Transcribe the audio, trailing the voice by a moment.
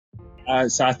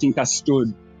So I think I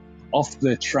stood off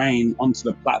the train onto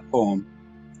the platform,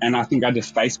 and I think I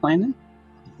just face planted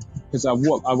because I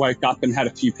woke up and had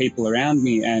a few people around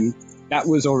me, and that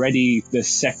was already the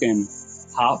second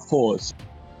heart pause.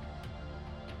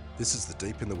 This is the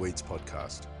Deep in the Weeds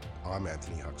podcast. I'm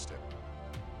Anthony Huckstep.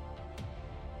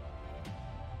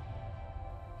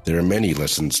 There are many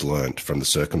lessons learnt from the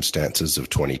circumstances of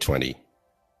 2020,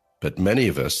 but many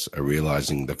of us are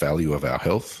realising the value of our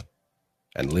health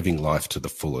and living life to the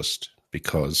fullest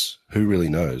because who really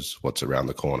knows what's around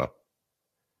the corner?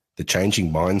 The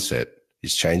changing mindset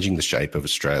is changing the shape of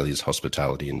Australia's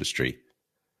hospitality industry.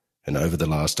 And over the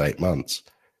last 8 months,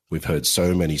 we've heard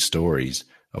so many stories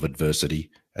of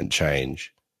adversity and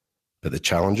change. But the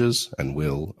challenges and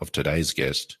will of today's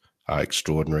guest are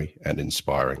extraordinary and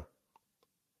inspiring.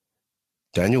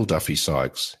 Daniel Duffy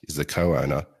Sykes is the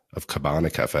co-owner of Cabana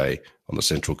Cafe on the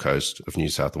central coast of New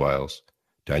South Wales.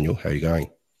 Daniel, how are you going?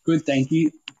 Good, thank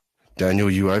you. Daniel,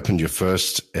 you opened your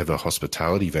first ever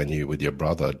hospitality venue with your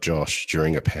brother, Josh,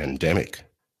 during a pandemic.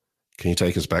 Can you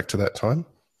take us back to that time?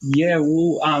 Yeah,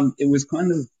 well, it was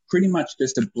kind of pretty much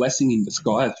just a blessing in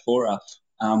disguise for us.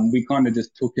 We kind of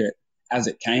just took it as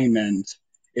it came, and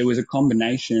it was a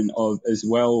combination of, as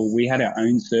well, we had our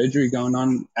own surgery going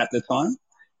on at the time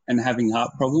and having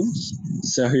heart problems.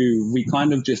 So we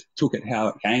kind of just took it how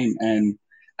it came. And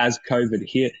as COVID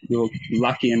hit, we were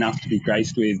lucky enough to be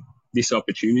graced with this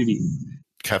opportunity.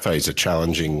 Cafes are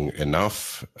challenging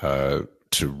enough to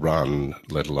run,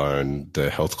 let alone the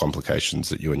health complications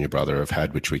that you and your brother have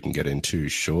had, which we can get into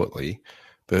shortly.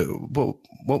 But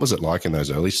what was it like in those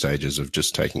early stages of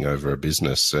just taking over a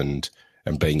business and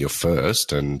being your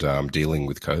first and dealing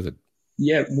with COVID?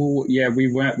 Yeah,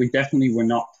 we definitely were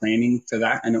not planning for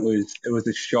that, and it was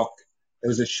a shock. It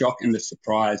was a shock and a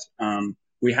surprise.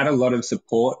 We had a lot of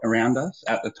support around us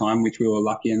at the time, which we were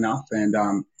lucky enough, and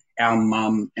our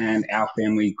mum and our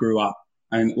family grew up,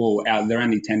 and they're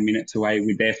only 10 minutes away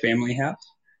with their family house.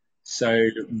 So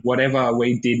whatever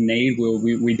we did need,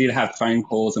 we did have phone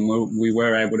calls, and we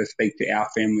were able to speak to our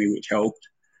family, which helped.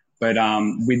 But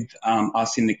with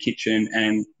us in the kitchen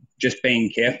and just being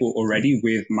careful already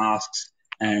with masks,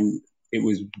 and it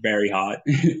was very hard.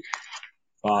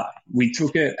 But we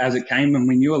took it as it came, and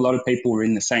we knew a lot of people were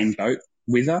in the same boat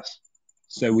with us.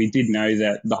 So we did know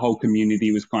that the whole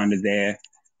community was kind of there,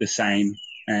 the same,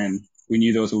 and we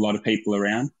knew there was a lot of people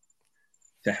around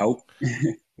to help.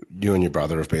 You and your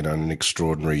brother have been on an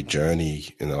extraordinary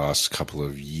journey in the last couple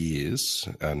of years,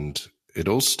 and it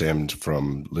all stemmed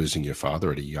from losing your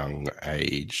father at a young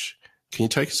age. Can you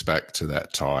take us back to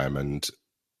that time and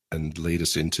lead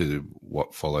us into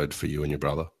what followed for you and your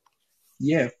brother?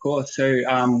 Yeah, of course. So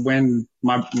when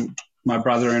my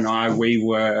brother and I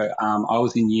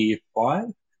was in year 5,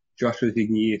 Josh was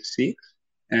in year 6,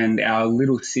 and our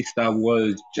little sister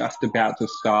was just about to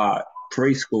start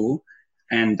preschool,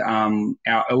 and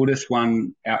our eldest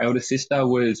sister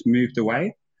was moved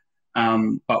away.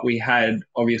 But we had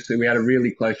a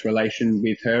really close relation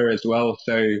with her as well.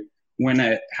 So when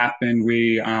it happened,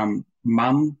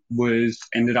 mum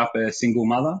ended up a single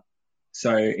mother.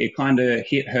 So it kind of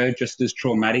hit her just as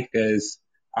traumatic as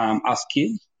us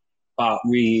kids. But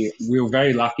we were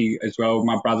very lucky as well.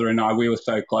 My brother and I, we were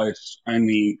so close,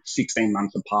 only 16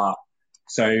 months apart.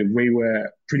 So we were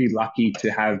pretty lucky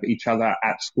to have each other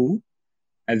at school.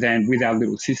 And then with our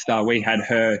little sister, we had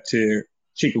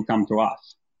she could come to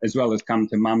us as well as come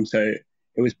to mum. So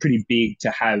it was pretty big to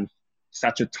have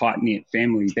such a tight-knit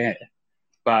family there.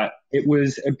 But it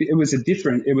was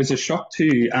a shock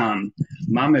to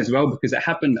mum as well, because it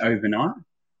happened overnight.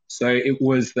 So it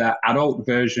was the adult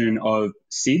version of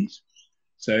SIDS,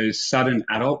 so sudden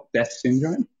adult death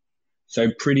syndrome. So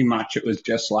pretty much it was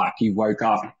just like he woke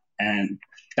up and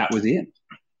that was it.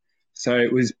 So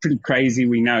it was pretty crazy,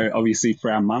 we know, obviously,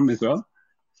 for our mum as well.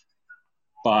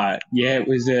 But yeah, it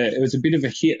was a bit of a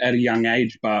hit at a young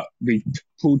age, but we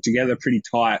pulled together pretty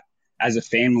tight as a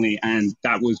family, and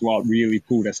that was what really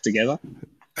pulled us together.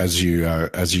 As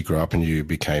you grew up and you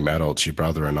became adults, your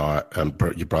brother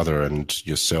and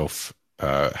yourself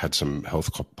had some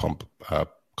health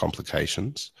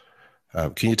complications.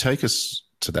 Can you take us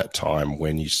to that time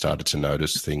when you started to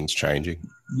notice things changing?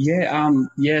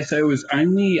 Yeah. So it was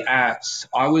only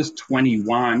I was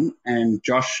 21 and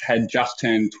Josh had just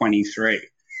turned 23,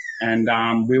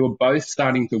 and we were both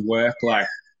starting to work. Like,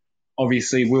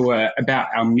 obviously, we were about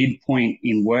our midpoint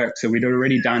in work, so we'd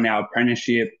already done our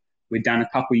apprenticeship. We'd done a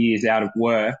couple of years out of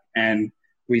work, and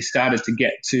we started to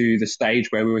get to the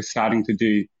stage where we were starting to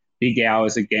do big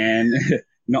hours again,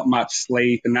 not much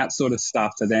sleep and that sort of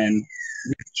stuff. So then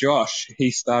with Josh,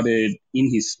 he started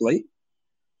in his sleep.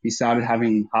 He started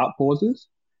having heart pauses.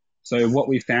 So what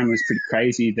we found was pretty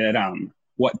crazy that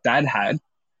what Dad had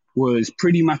was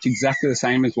pretty much exactly the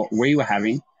same as what we were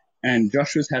having, and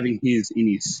Josh was having his in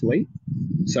his sleep,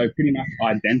 so pretty much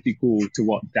identical to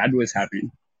what Dad was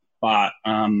having. But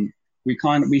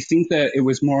we think that it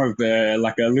was more of a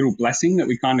little blessing that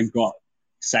we kind of got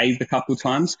saved a couple of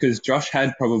times, because Josh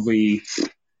had probably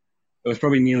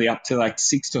nearly up to like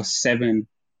 6 or 7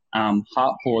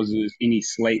 heart pauses in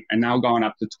his sleep, and they were going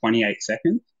up to 28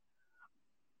 seconds.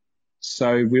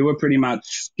 So we were pretty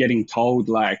much getting told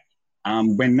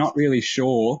we're not really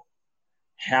sure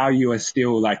how you are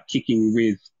still like kicking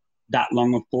with that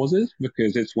long of pauses,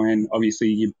 because it's when obviously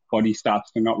your body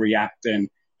starts to not react and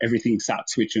everything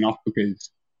starts switching off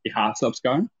because your heart stops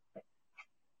going.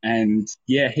 And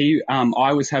yeah,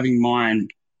 I was having mine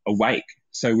awake.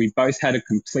 So we both had a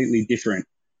completely different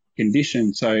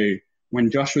condition. So when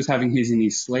Josh was having his in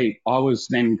his sleep, I was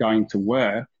then going to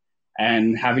work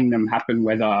and having them happen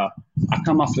whether I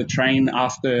come off the train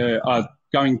after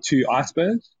going to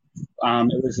Icebergs.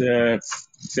 It was a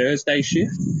Thursday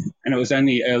shift, and it was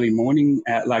only early morning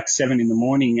at like 7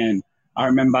 a.m. And I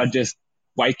remember just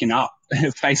waking up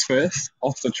face first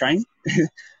off the train.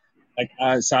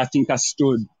 So I think I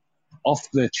stood off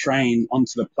the train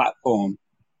onto the platform,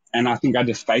 and I think I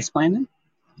just face planted,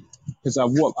 because I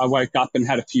woke up and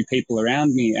had a few people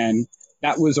around me, and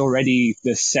that was already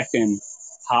the second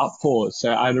heart pause.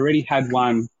 So I'd already had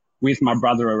one with my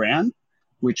brother around,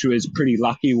 which was pretty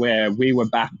lucky, where we were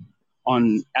back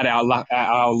at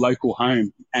our local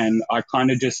home, and I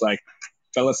kind of just like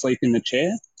fell asleep in the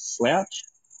chair, slouched,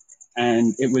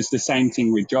 and it was the same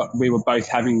thing with Josh. We were both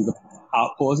having the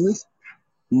heart pauses.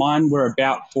 Mine were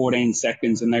about 14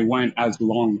 seconds and they weren't as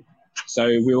long. So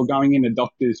we were going into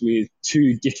doctors with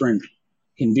 2 different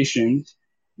conditions,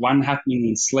 one happening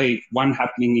in sleep, one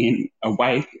happening in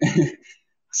awake.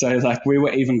 So like we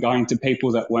were even going to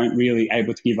people that weren't really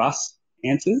able to give us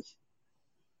answers.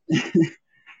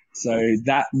 So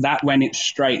that went it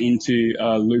straight into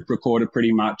a loop recorder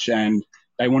pretty much, and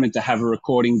they wanted to have a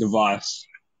recording device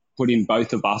put in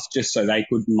both of us just so they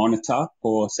could monitor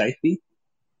for safety.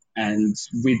 And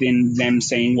within them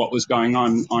seeing what was going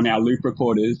on our loop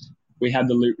recorders, we had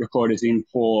the loop recorders in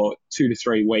for 2 to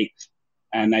 3 weeks,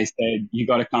 and they said, you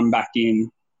got to come back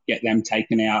in, get them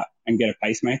taken out and get a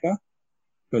pacemaker,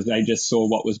 because they just saw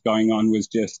what was going on was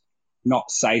just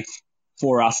not safe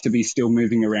for us to be still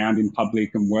moving around in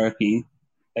public and working.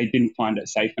 They didn't find it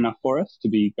safe enough for us to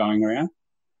be going around.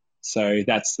 So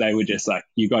they were just like,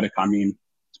 you got to come in.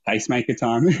 It's pacemaker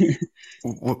time.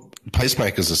 Well,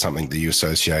 pacemakers are something that you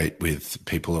associate with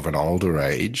people of an older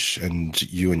age, and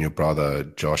you and your brother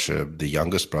Josh are the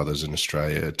youngest brothers in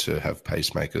Australia to have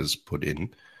pacemakers put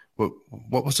in.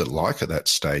 What was it like at that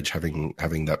stage,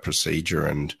 having that procedure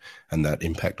and that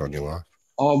impact on your life?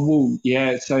 Oh, well,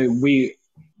 yeah. So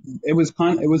it was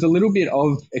a little bit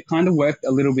of, it kind of worked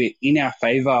a little bit in our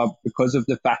favor because of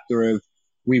the factor of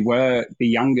we were the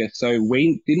youngest. So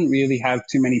we didn't really have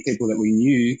too many people that we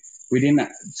knew. We didn't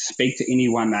speak to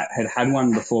anyone that had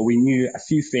one before. We knew a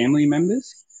few family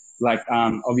members,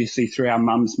 obviously through our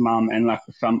mum's mum and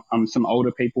some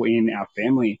older people in our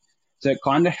family. So it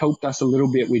kind of helped us a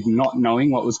little bit with not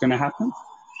knowing what was going to happen.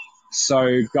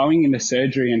 So going into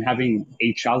surgery and having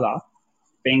each other,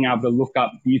 being able to look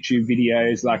up YouTube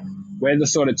videos, like we're the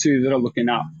sort of 2 that are looking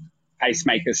up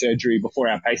pacemaker surgery before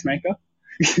our pacemaker,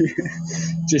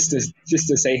 just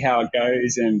to see how it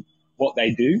goes and what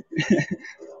they do.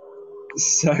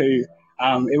 So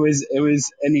it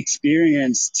was an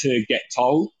experience to get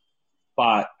told,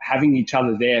 but having each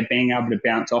other there, being able to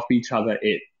bounce off each other,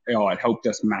 it helped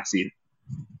us massive.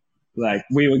 Like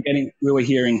we were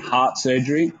hearing heart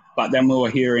surgery, but then we were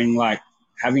hearing like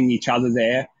having each other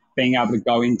there, being able to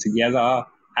go in together,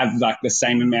 have like the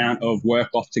same amount of work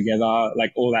off together,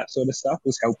 like all that sort of stuff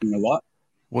was helping a lot.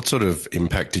 What sort of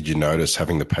impact did you notice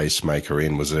having the pacemaker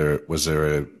in? Was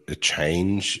there a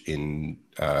change in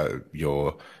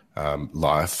your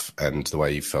life and the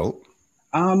way you felt?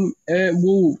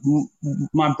 Well,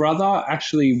 my brother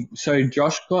actually, so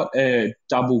Josh got a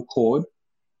double cord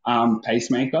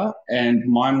pacemaker, and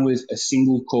mine was a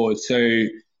single cord. So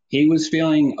he was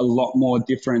feeling a lot more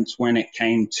difference when it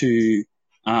came to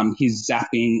his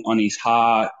zapping on his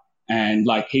heart, and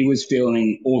like he was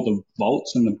feeling all the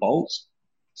volts and the bolts.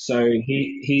 So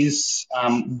he's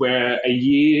we're a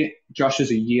year, Josh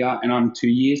is a year, and I'm 2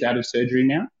 years out of surgery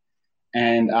now.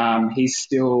 And he's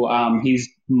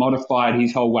modified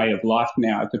his whole way of life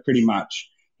now to pretty much,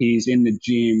 he's in the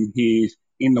gym, he's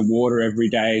in the water every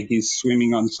day, he's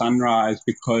swimming on sunrise,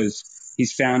 because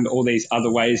he's found all these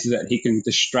other ways that he can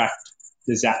distract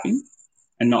the zapping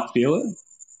and not feel it.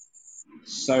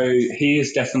 So he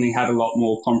has definitely had a lot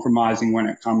more compromising when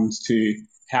it comes to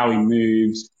how he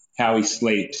moves, how he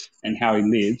sleeps, and how he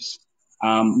lives.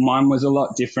 Mine was a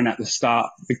lot different at the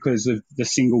start because of the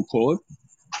single cord.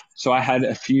 So I had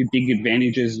a few big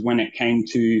advantages when it came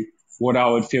to what I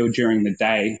would feel during the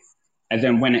day. And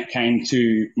then when it came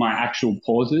to my actual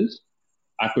pauses,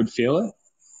 I could feel it.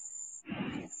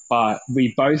 But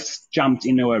we both jumped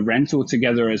into a rental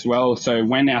together as well. So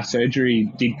when our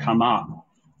surgery did come up,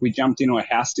 we jumped into a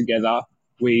house together.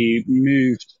 We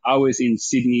moved. I was in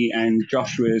Sydney and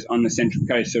Josh was on the Central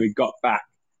Coast. So we got back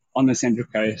on the Central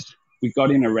Coast. We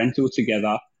got in a rental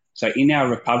together. So in our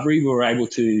recovery, we were able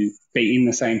to be in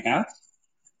the same house.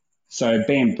 So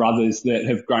being brothers that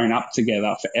have grown up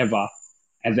together forever,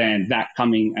 and then that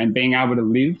coming and being able to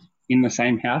live in the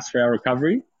same house for our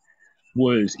recovery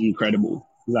was incredible.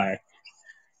 Like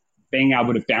being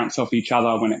able to bounce off each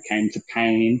other when it came to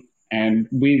pain. And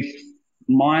with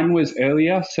mine was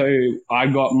earlier, so I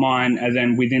got mine, and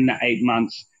then within the 8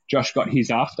 months, Josh got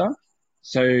his after.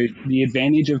 So the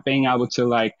advantage of being able to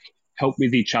like help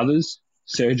with each other's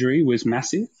surgery was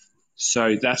massive.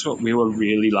 So that's what we were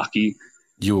really lucky.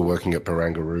 You were working at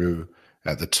Barangaroo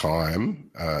at the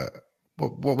time.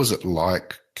 What was it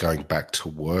like going back to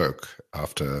work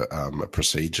after a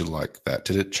procedure like that?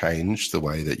 Did it change the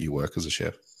way that you work as a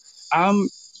chef?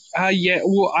 Yeah,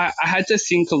 well, I had to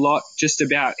think a lot just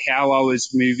about how I was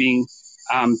moving,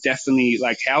 definitely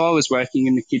like how I was working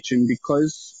in the kitchen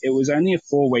because it was only a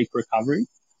 4-week recovery.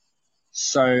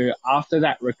 So after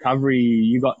that recovery,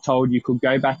 you got told you could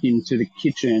go back into the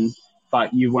kitchen,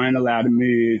 but you weren't allowed to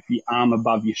move your arm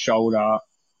above your shoulder.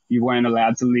 You weren't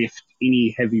allowed to lift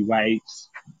any heavy weights.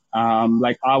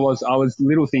 Like I was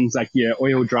little things like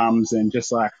oil drums and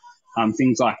just like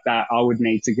things like that. I would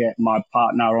need to get my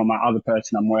partner or my other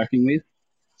person I'm working with.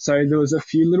 So there was a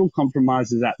few little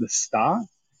compromises at the start,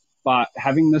 but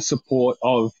having the support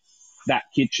of that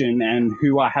kitchen and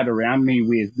who I had around me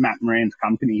with Matt Moran's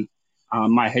company,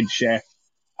 my head chef,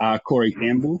 Corey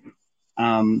Campbell.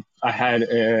 I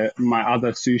had my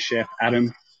other sous chef,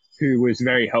 Adam, who was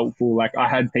very helpful. Like I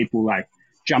had people like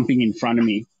jumping in front of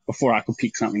me before I could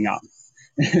pick something up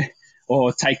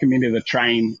or take them into the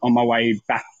train on my way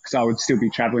back because I would still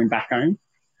be traveling back home.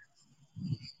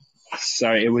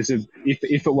 So it was if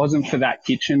it wasn't for that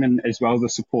kitchen and as well the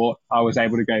support I was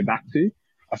able to go back to,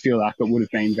 I feel like it would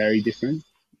have been very different.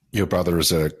 Your brother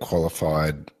is a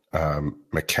qualified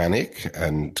mechanic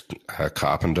and a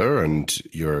carpenter, and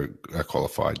you're a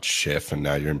qualified chef, and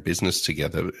now you're in business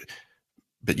together.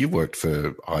 But you've worked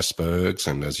for Icebergs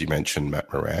and, as you mentioned,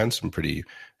 Matt Moran, some pretty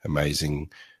amazing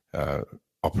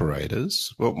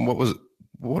operators.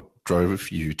 What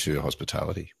drove you to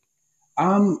hospitality?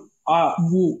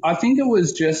 Well, I think it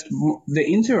was just the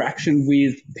interaction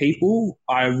with people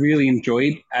I really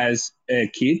enjoyed as a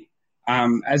kid.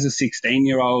 As a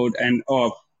 16-year-old and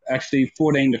actually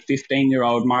 14 to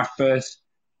 15-year-old, my first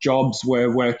jobs were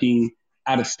working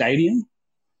at a stadium.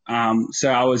 So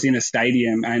I was in a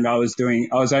stadium and I was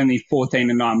only 14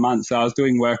 and 9 months. So I was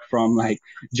doing work from like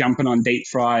jumping on deep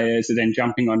fryers and then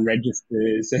jumping on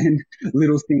registers and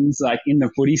little things like in the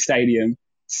footy stadium.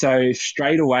 So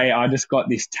straight away, I just got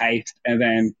this taste. And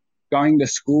then going to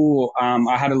school,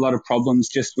 I had a lot of problems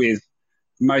just with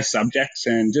most subjects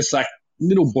and just like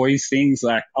little boys things.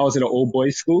 Like I was at an all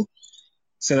boys school.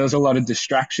 So there was a lot of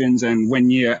distractions. And when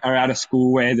you are out of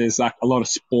school where there's like a lot of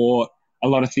sport, a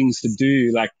lot of things to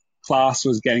do, like class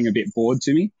was getting a bit bored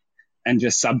to me and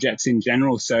just subjects in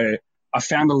general. So I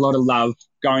found a lot of love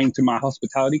going to my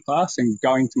hospitality class and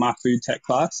going to my food tech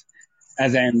class.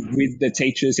 And then with the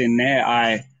teachers in there,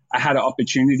 I had an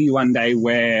opportunity one day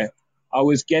where I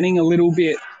was getting a little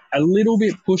bit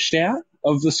pushed out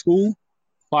of the school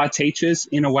by teachers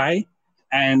in a way.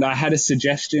 And I had a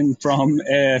suggestion from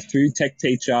a food tech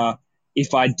teacher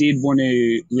if I did want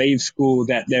to leave school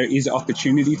that there is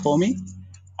opportunity for me.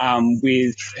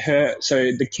 With her, so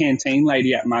the canteen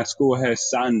lady at my school, her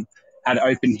son had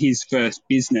opened his first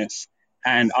business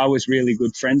and I was really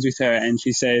good friends with her. And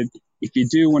she said, if you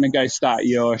do want to go start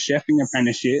your chefing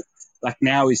apprenticeship, like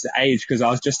now is the age, because I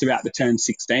was just about to turn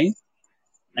 16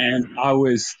 and I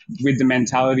was with the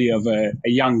mentality of a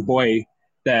young boy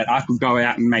that I could go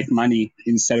out and make money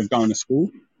instead of going to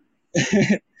school.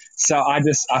 So I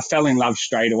fell in love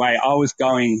straight away. I was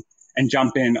going and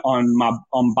jumping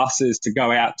on buses to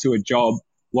go out to a job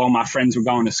while my friends were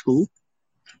going to school.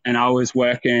 And I was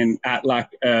working at like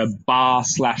a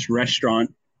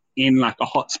bar/restaurant in like a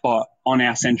hotspot on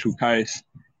our Central Coast.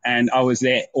 And I was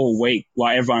there all week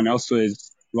while everyone else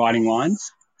was writing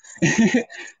lines.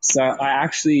 So I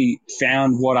actually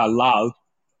found what I love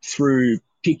through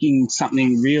picking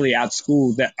something really at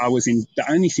school that the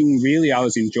only thing really I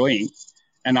was enjoying.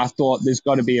 And I thought there's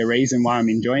got to be a reason why I'm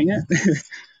enjoying it.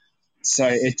 So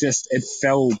it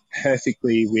fell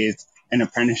perfectly with an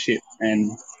apprenticeship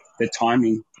and the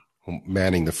timing. Well,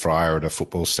 manning the fryer at a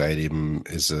football stadium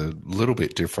is a little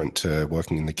bit different to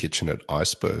working in the kitchen at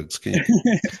Icebergs. Can you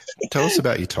tell us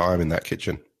about your time in that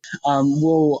kitchen?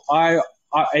 Well, I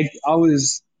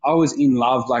was in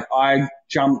love. Like, I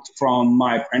jumped from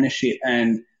my apprenticeship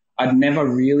and I'd never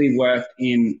really worked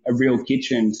in a real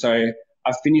kitchen. So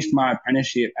I finished my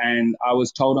apprenticeship and I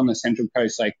was told on the Central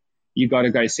Coast, like, you got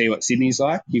to go see what Sydney's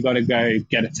like. You got to go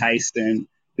get a taste, and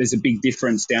there's a big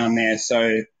difference down there.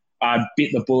 So I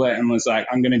bit the bullet and was like,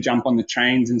 I'm going to jump on the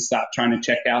trains and start trying to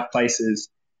check out places.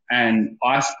 And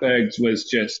Icebergs was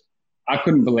just, I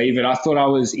couldn't believe it. I thought I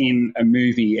was in a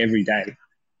movie every day,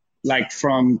 like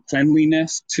from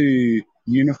cleanliness to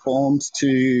uniforms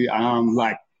to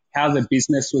like how the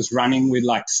business was running with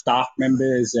like staff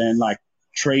members and like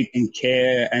treat and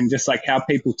care and just like how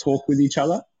people talk with each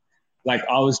other. Like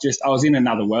I was in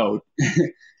another world.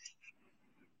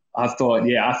 I thought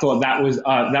that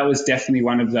was definitely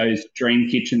one of those dream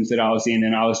kitchens that I was in,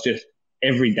 and I was just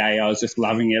every day I was just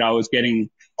loving it. I was getting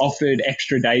offered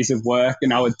extra days of work,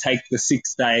 and I would take the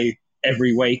 6th day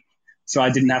every week, so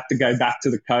I didn't have to go back to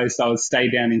the coast. I would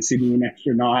stay down in Sydney an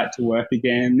extra night to work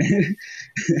again.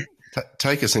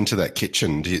 Take us into that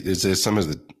kitchen. Is there some of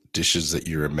the dishes that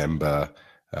you remember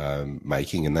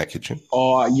making in that kitchen?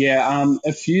 Oh yeah,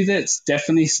 a few that's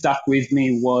definitely stuck with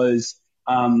me was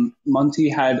Monty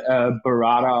had a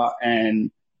burrata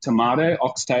and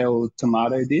oxtail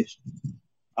tomato dish.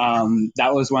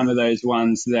 That was one of those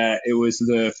ones that it was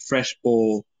the fresh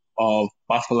ball of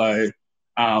buffalo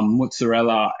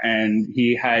mozzarella, and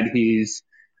he had his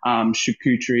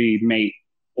charcuterie meat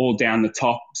all down the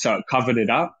top, so it covered it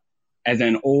up. And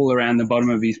then all around the bottom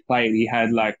of his plate, he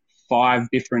had like 5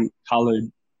 different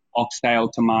coloured oxtail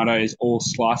tomatoes all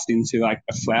sliced into like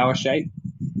a flower shape.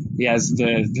 He has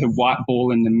the white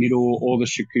ball in the middle, all the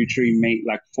charcuterie meat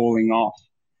like falling off.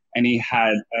 And he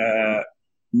had a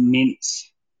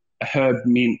herb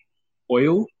mint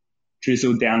oil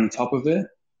drizzled down the top of it.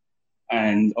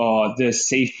 And the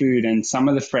seafood and some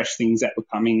of the fresh things that were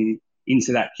coming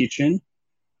into that kitchen,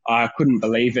 I couldn't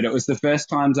believe it. It was the first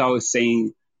times I was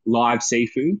seeing live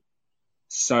seafood.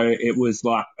 So it was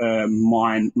like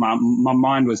my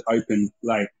mind was open.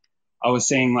 Like I was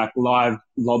seeing like live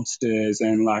lobsters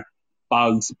and like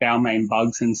bugs, Balmain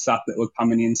bugs and stuff that were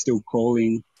coming in, still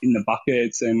crawling in the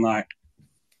buckets, and like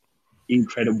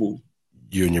incredible.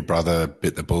 You and your brother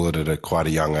bit the bullet at quite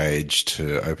a young age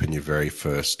to open your very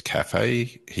first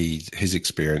cafe. His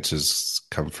experiences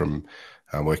come from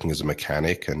working as a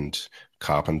mechanic and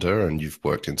carpenter, and you've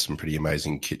worked in some pretty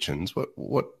amazing kitchens.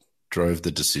 What drove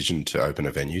the decision to open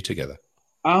a venue together?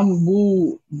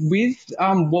 Well, with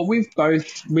what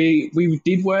we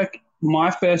did work.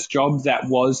 My first job that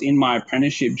was in my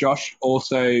apprenticeship, Josh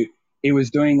also, he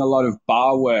was doing a lot of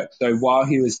bar work. So while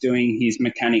he was doing his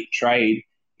mechanic trade,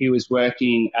 he was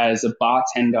working as a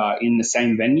bartender in the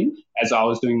same venue as I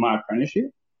was doing my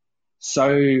apprenticeship.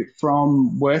 So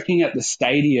from working at the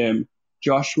stadium,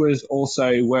 Josh was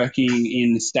also working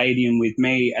in the stadium with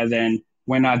me, and then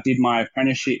when I did my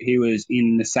apprenticeship, he was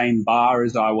in the same bar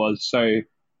as I was. So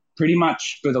pretty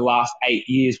much for the last 8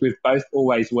 years, we've both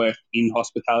always worked in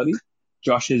hospitality.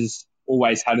 Josh has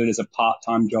always had it as a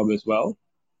part-time job as well.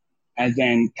 And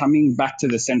then coming back to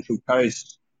the Central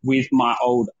Coast with my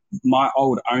old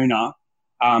owner,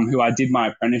 who I did my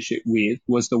apprenticeship with,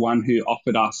 was the one who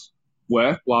offered us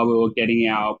work while we were getting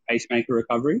our pacemaker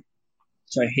recovery.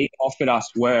 So he offered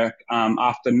us work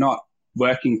after not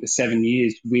working for 7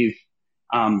 years with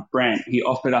Brent. He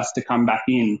offered us to come back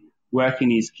in, work in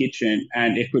his kitchen,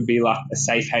 and it would be like a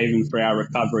safe haven for our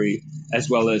recovery as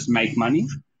well as make money.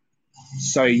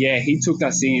 So yeah, he took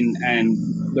us in,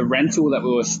 and the rental that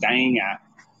we were staying at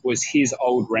was his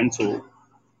old rental.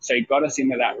 So he got us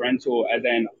into that rental, and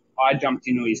then I jumped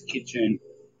into his kitchen,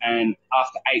 and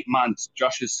after 8 months,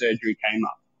 Josh's surgery came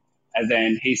up. And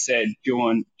then he said, do you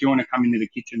want to come into the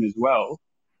kitchen as well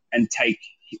and take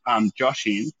Josh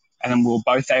in? And then we were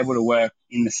both able to work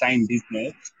in the same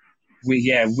business with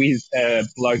a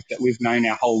bloke that we've known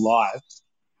our whole lives.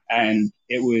 And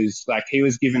it was like he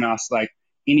was giving us like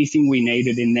anything we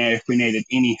needed in there. If we needed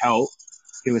any help,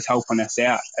 he was helping us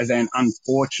out. And then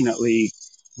unfortunately,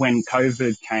 when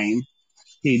COVID came,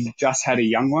 he'd just had a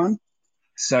young one.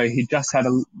 So he just had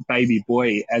a baby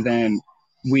boy. And then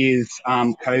with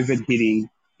COVID hitting,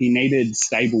 he needed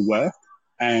stable work.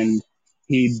 And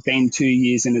he'd been 2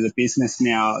 years into the business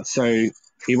now. So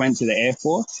he went to the Air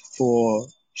Force for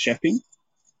chefing.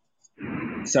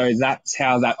 So that's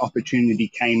how that opportunity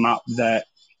came up, that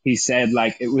he said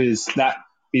like it was that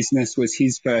business was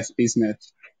his first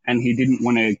business and he didn't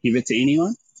want to give it to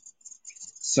anyone.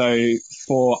 So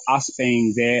for us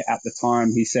being there at the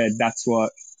time, he said that's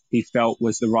what he felt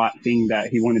was the right thing, that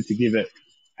he wanted to give it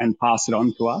and pass it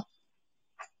on to us.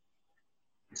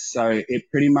 So it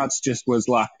pretty much just was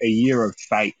like a year of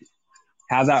fate.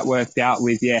 How that worked out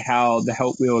with, how the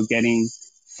help we were getting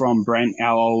from Brent,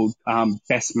 our old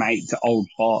best mate to old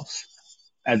boss,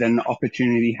 and then the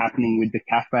opportunity happening with the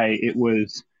cafe, it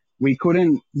was, we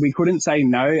couldn't say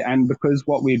no. And because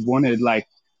what we'd wanted, like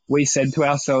we said to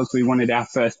ourselves, we wanted our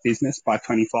first business by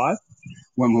 25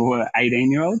 when we were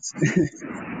 18-year-olds.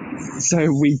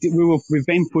 So we've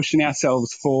been pushing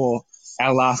ourselves for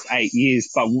our last 8 years,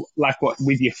 but like what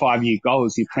with your 5-year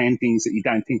goals, you plan things that you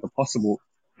don't think are possible.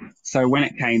 So when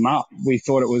it came up, we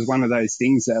thought it was one of those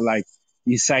things that like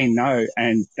you say no,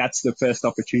 and that's the first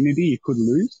opportunity you could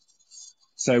lose.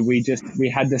 So we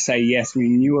had to say yes. We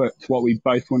knew it's what we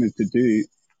both wanted to do.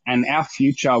 And our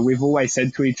future, we've always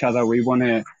said to each other, we want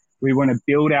to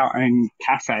build our own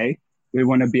cafe. We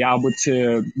want to be able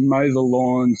to mow the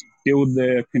lawns, build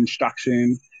the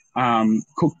construction,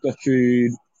 cook the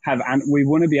food, we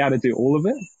want to be able to do all of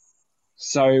it.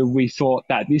 So we thought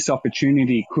that this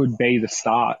opportunity could be the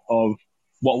start of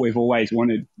what we've always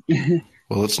wanted.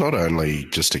 Well, it's not only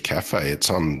just a cafe, it's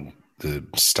on the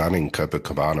stunning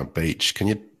Copacabana beach. Can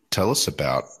you tell us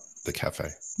about the cafe?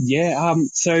 Yeah,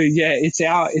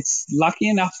 it's lucky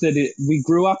enough that we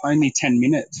grew up only 10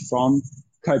 minutes from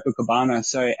Copacabana.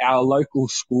 So our local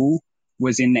school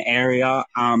was in the area.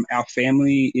 Our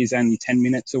family is only 10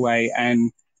 minutes away,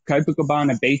 and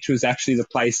Copacabana Beach was actually the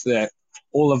place that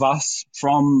all of us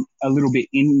from a little bit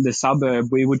in the suburb,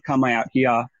 we would come out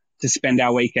here to spend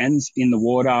our weekends in the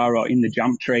water or in the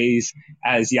jump trees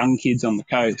as young kids on the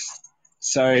coast.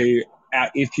 So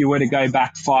if you were to go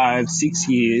back 5-6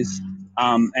 years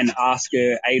and ask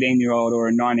a 18-year-old or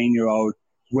a 19-year-old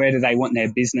where do they want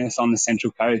their business on the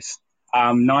Central Coast,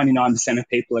 99% of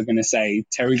people are going to say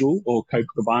Terrigal or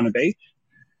Copacabana Beach.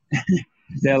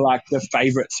 They're like the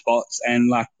favorite spots, and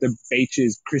like the beach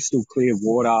is crystal clear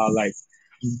water. Like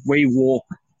we walk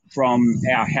from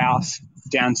our house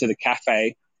down to the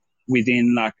cafe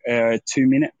within like a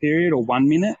 2-minute period or 1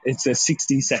 minute. It's a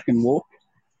 60-second walk.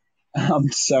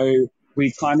 So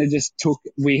we kind of just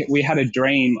we had a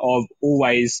dream of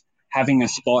always having a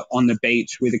spot on the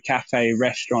beach with a cafe,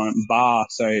 restaurant, bar.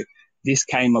 So this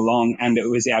came along and it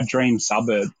was our dream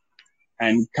suburb.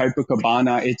 And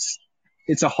Copacabana,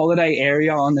 it's a holiday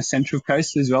area on the Central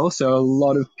Coast as well. So a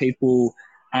lot of people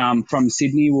from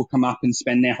Sydney will come up and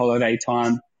spend their holiday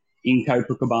time in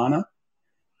Copacabana.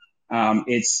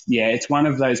 It's one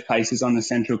of those places on the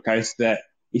Central Coast that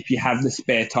if you have the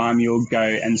spare time, you'll go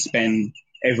and spend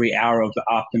every hour of the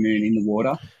afternoon in the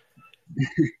water.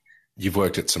 You've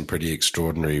worked at some pretty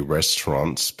extraordinary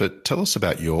restaurants, but tell us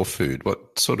about your food.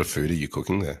 What sort of food are you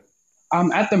cooking there?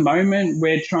 At the moment,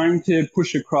 we're trying to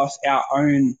push across our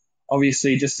own,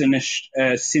 obviously just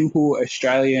a simple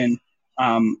Australian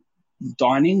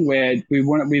dining where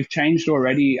we've changed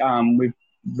already with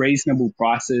reasonable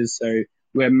prices. So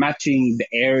we're matching the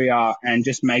area and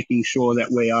just making sure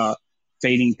that we are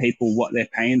feeding people what they're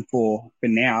paying for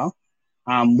now.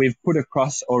 We've put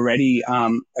across already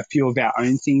a few of our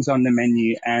own things on the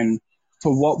menu, and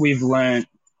for what we've learned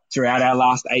throughout our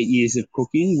last 8 years of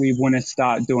cooking, we want to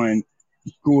start doing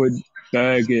good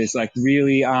burgers, like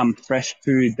really fresh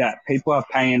food that people are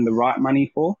paying the right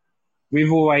money for.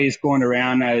 We've always gone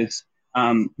around as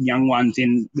young ones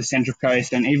in the Central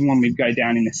Coast, and even when we go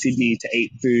down into Sydney to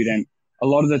eat food, and a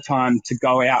lot of the time to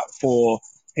go out for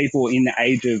people in the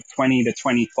age of 20 to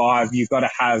 25, you've got to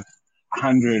have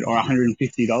 $100 or $150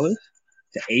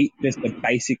 to eat just a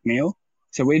basic meal.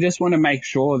 So we just want to make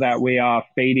sure that we are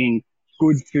feeding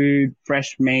good food,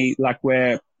 fresh meat, like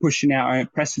we're pressing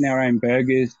our own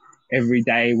burgers every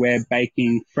day. We're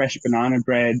baking fresh banana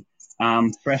bread,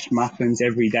 fresh muffins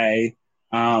every day.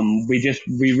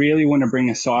 We really want to bring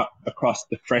a sight across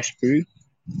the fresh food.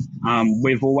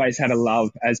 We've always had a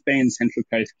love as being Central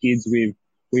Coast kids.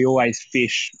 We always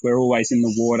fish. We're always in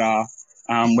the water.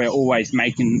 We're always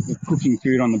cooking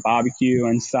food on the barbecue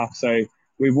and stuff. So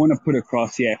we want to put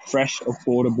across, fresh,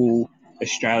 affordable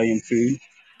Australian food.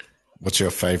 What's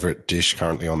your favourite dish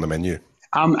currently on the menu?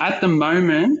 At the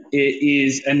moment, it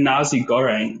is a nasi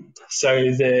goreng. So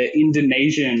the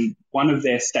Indonesian, one of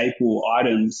their staple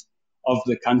items of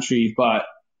the country. But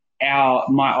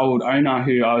my old owner,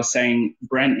 who I was saying,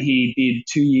 Brent, he did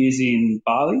 2 years in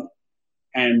Bali.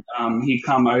 And he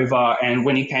come over, and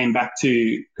when he came back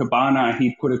to Cabana,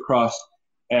 he put across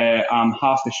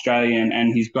half Australian,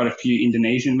 and he's got a few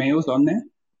Indonesian meals on there.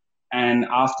 And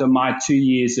after my 2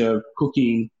 years of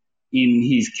cooking in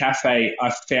his cafe,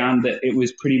 I found that it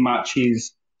was pretty much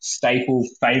his staple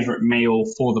favorite meal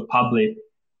for the public,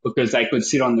 because they could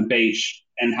sit on the beach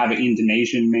and have an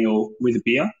Indonesian meal with a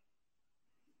beer.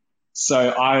 So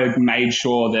I made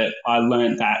sure that I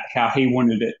learned that how he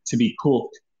wanted it to be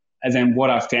cooked. And then what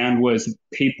I found was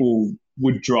people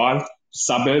would drive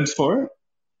suburbs for it,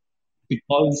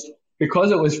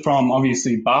 because it was from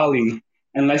obviously Bali.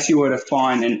 Unless you were to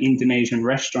find an Indonesian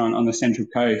restaurant on the Central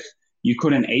Coast, you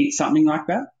couldn't eat something like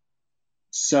that.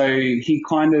 So he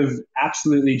kind of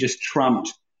absolutely just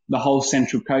trumped the whole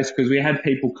Central Coast, because we had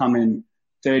people come in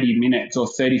 30 minutes or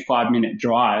 35-minute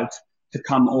drives to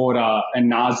come order a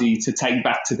nasi to take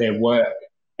back to their work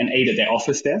and eat at their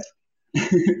office desk.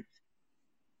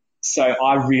 So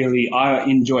I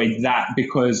enjoyed that,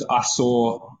 because I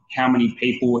saw how many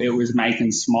people it was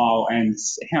making smile and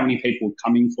how many people were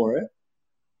coming for it.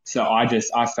 So I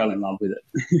fell in love with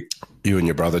it. You and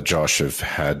your brother Josh have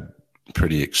had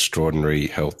pretty extraordinary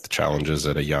health challenges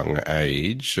at a young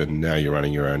age, and now you're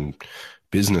running your own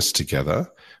business together.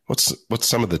 What's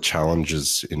some of the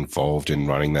challenges involved in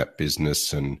running that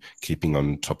business and keeping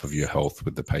on top of your health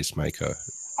with the pacemaker?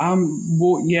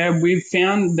 Well, yeah, we've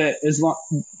found that as long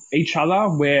each other,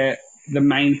 where the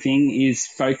main thing is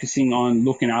focusing on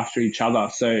looking after each other.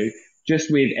 So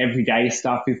just with everyday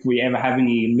stuff, if we ever have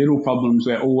any little problems,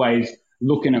 we're always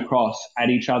looking across at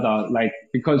each other. Like,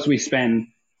 because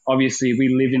obviously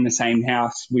we live in the same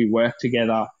house, we work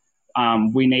together.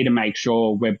 We need to make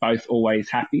sure we're both always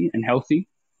happy and healthy.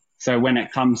 So when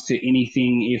it comes to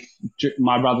anything, if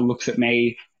my brother looks at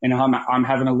me and I'm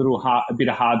having a bit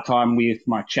of hard time with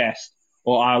my chest,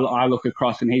 or I look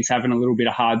across and he's having a little bit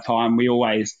of hard time, we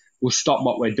always will stop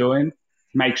what we're doing,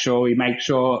 make sure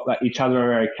that each other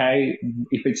are okay.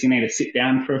 If it's you need to sit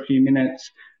down for a few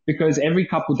minutes, because every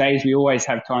couple of days we always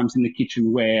have times in the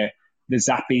kitchen where the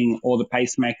zapping or the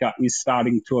pacemaker is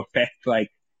starting to affect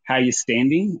like how you're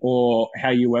standing or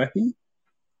how you're working.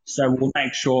 So we'll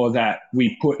make sure that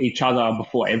we put each other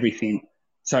before everything.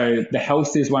 So the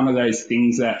health is one of those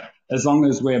things that as long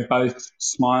as we're both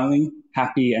smiling,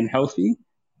 happy and healthy,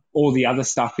 all the other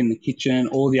stuff in the kitchen,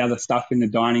 all the other stuff in the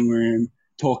dining room,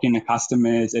 talking to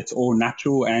customers, it's all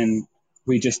natural and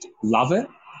we just love it.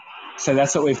 So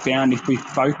that's what we've found. If we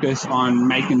focus on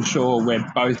making sure we're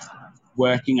both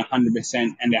working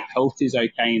 100% and our health is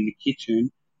okay in the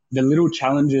kitchen, the little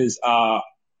challenges are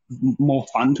more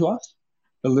fun to us.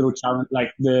 The little challenge,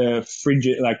 like the fridge,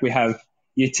 like we have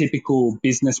your typical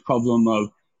business problem of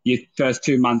your first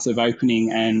 2 months of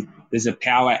opening and there's a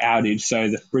power outage, so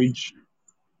the fridge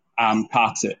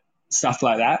parks it, stuff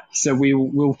like that. So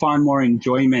we'll find more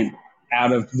enjoyment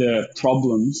out of the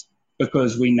problems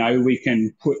because we know we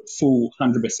can put full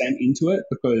 100% into it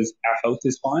because our health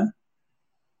is fine.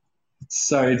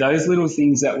 So those little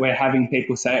things that we're having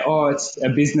people say, oh, it's a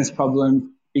business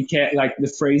problem. Be careful, like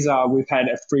the freezer, we've had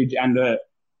a fridge and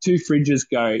 2 fridges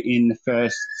go in the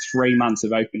first 3 months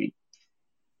of opening.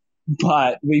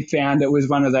 But we found it was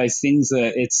one of those things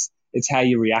that it's how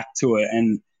you react to it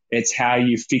and it's how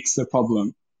you fix the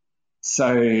problem.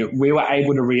 So we were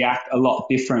able to react a lot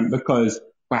different because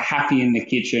we're happy in the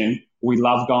kitchen. We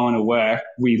love going to work.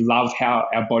 We love how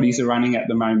our bodies are running at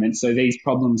the moment. So these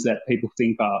problems that people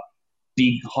think are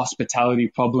big hospitality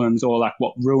problems or like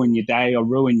what ruin your day or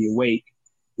ruin your week,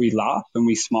 we laugh and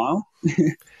we smile.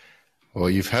 Well,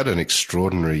 you've had an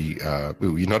extraordinary,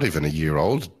 you're not even a year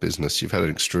old business. You've had an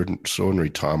extraordinary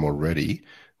time already.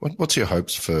 What's your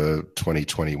hopes for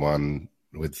 2021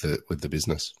 with the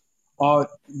business? Oh,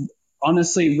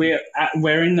 honestly,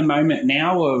 we're in the moment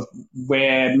now of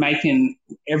we're making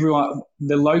everyone,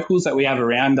 the locals that we have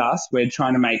around us, we're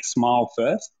trying to make smile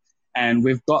first. And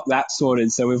we've got that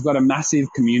sorted. So we've got a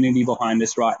massive community behind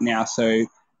us right now. So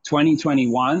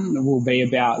 2021 will be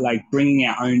about like bringing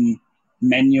our own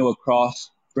menu across,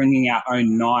 bringing our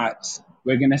own nights.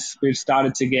 We've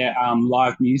started to get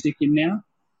live music in now.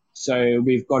 So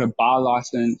we've got a bar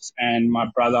license and my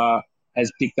brother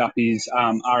has picked up his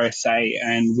RSA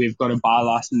and we've got a bar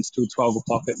license till 12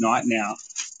 o'clock at night now.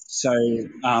 So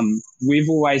we've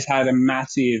always had a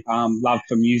massive love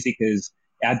for music as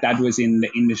our dad was in the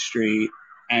industry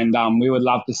and we would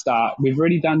love to start. We've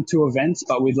already done 2 events,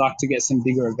 but we'd like to get some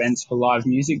bigger events for live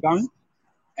music going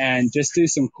and just do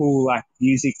some cool like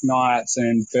music nights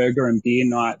and burger and beer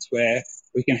nights where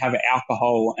we can have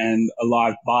alcohol and a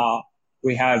live bar.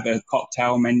 We have a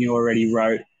cocktail menu already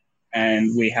wrote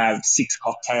and we have 6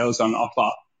 cocktails on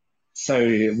offer. So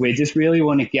we just really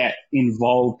want to get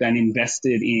involved and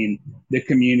invested in the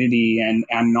community and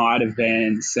our night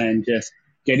events and just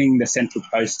getting the Central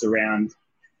Coast around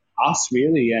us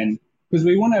really, and because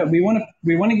we want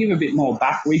to give a bit more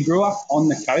back. We grew up on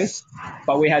the coast,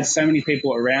 but we had so many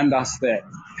people around us that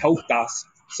helped us,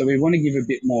 so we want to give a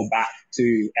bit more back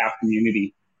to our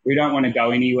community. We don't want to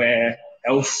go anywhere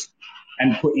else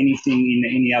and put anything in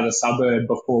any other suburb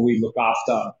before we look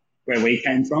after where we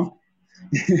came from.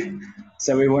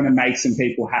 So we want to make some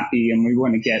people happy, and we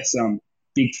want to get some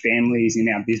big families in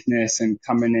our business and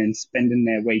coming and spending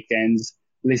their weekends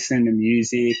listening to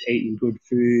music, eating good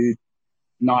food,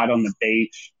 night on the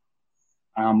beach.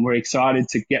 We're excited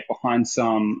to get behind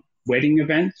some wedding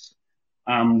events.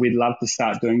 We'd love to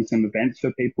start doing some events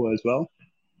for people as well.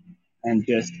 And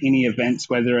just any events,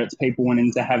 whether it's people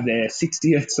wanting to have their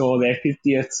 60th or their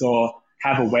 50th or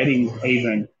have a wedding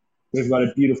even. We've got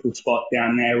a beautiful spot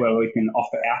down there where we can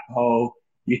offer alcohol.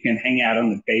 You can hang out on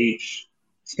the beach,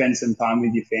 spend some time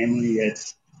with your family.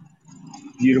 It's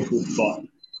a beautiful spot.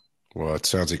 Well, it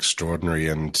sounds extraordinary,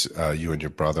 and you and your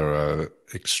brother are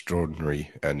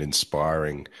extraordinary and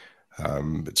inspiring.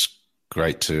 It's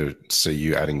great to see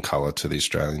you adding colour to the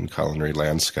Australian culinary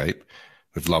landscape.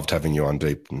 We've loved having you on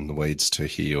Deep in the Weeds to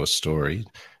hear your story.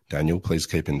 Daniel, please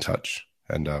keep in touch,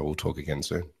 and we'll talk again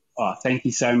soon. Oh, thank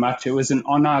you so much. It was an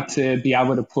honour to be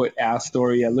able to put our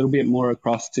story a little bit more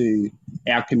across to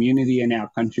our community and our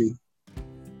country.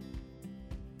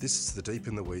 This is the Deep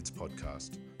in the Weeds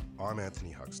podcast. I'm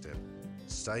Anthony Huckstep.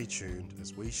 Stay tuned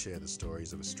as we share the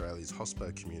stories of Australia's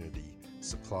hospo community,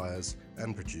 suppliers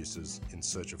and producers in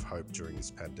search of hope during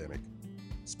this pandemic.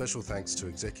 Special thanks to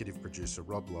executive producer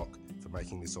Rob Locke for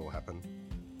making this all happen.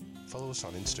 Follow us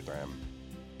on Instagram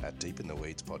at Deep in the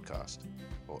Weeds Podcast,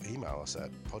 or email us at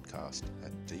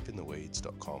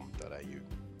podcast@deepintheweeds.com.au.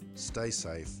 Stay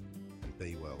safe and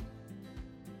be well.